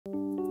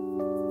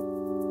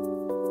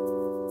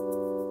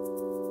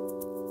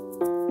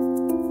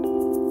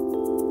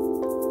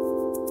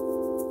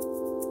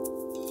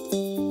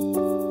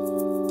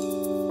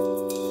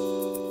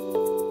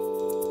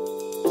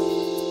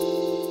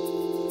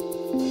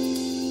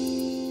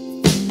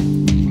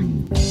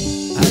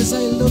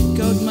look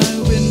out my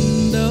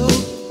window,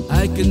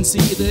 I can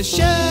see the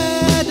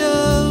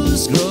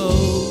shadows grow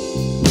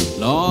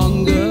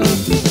longer.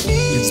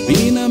 It's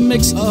been a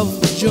mix of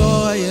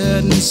joy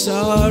and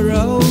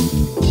sorrow,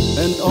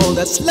 and all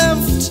that's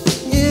left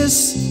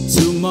is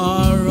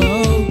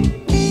tomorrow.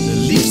 The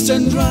leaves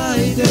turn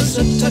dry, there's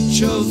a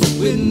touch of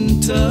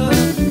winter.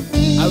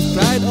 I've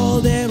cried all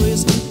there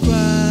is to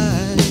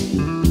cry,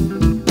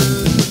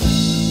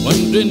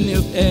 wondering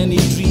if any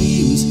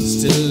dreams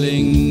still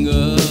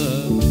linger.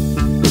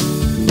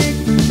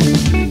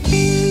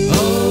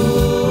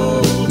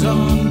 Hold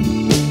on,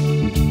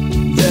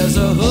 there's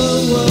a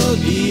whole world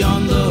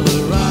beyond the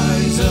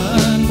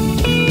horizon.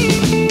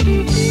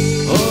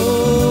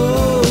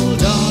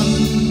 Hold on,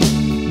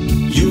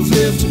 you've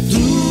lived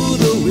through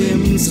the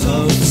whims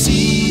of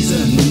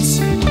seasons.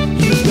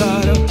 You've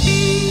gotta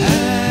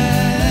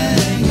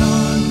hang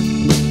on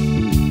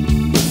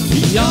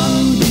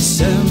beyond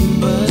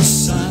December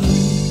sun.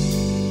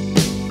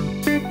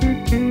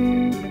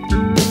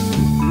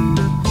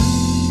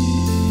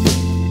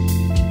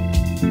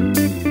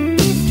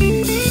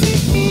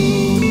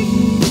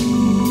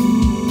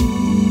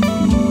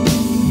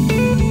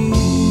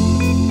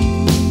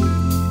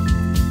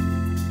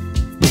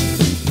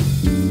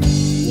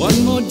 One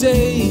more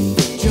day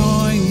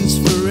joins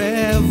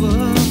forever,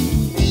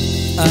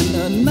 and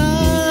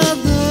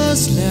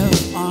another's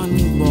left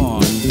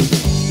unborn.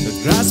 The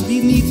grass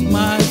beneath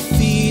my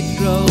feet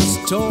grows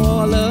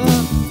taller.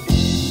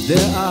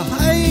 There are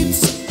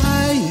heights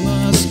I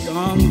must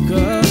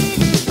conquer.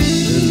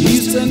 The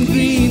leaves turn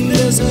green,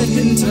 there's a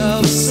hint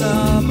of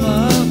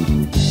summer.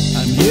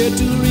 I'm here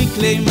to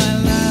reclaim my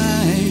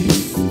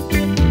life.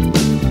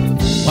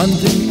 One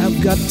thing I've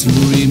got to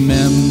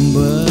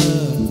remember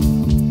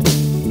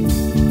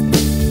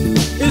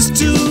is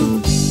to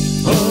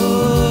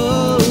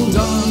hold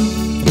on.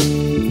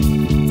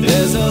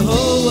 There's a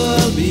whole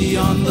world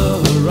beyond the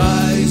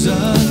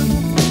horizon.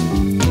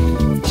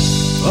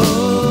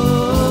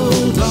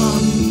 Hold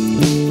on,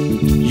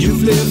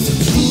 you've lived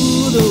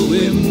through the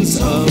whims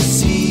of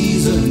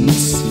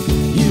seasons.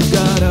 You've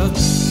gotta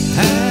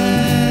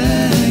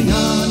hang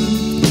on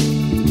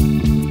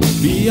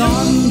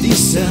beyond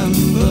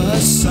December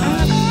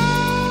sun.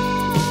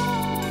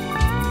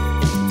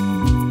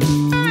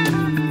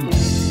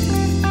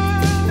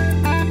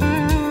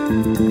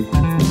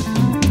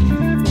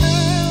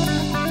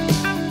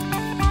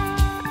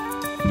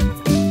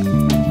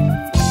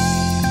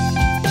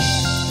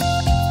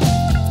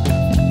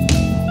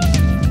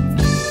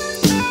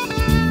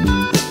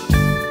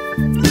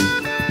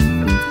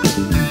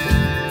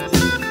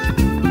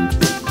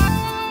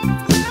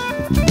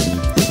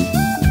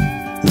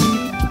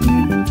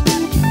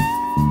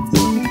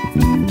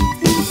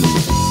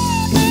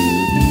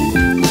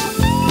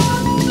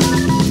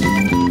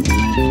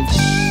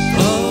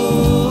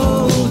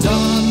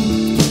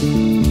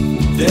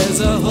 There's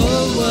a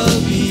whole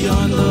world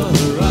beyond the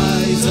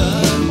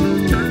horizon.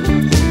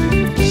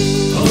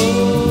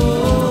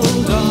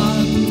 Hold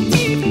on,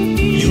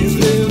 you've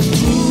lived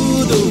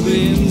through the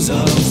winds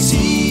of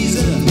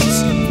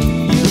seasons.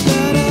 You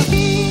gotta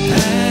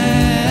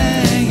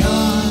hang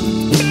on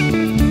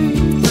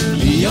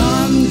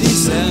beyond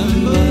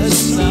December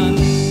sun.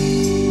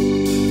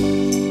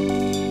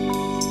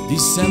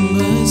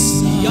 December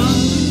sun,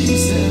 young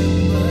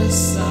December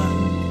sun.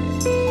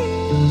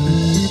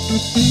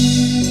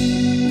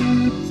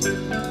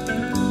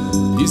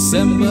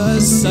 December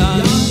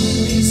sun,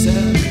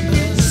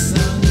 December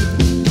sun,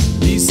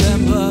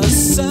 December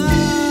sun.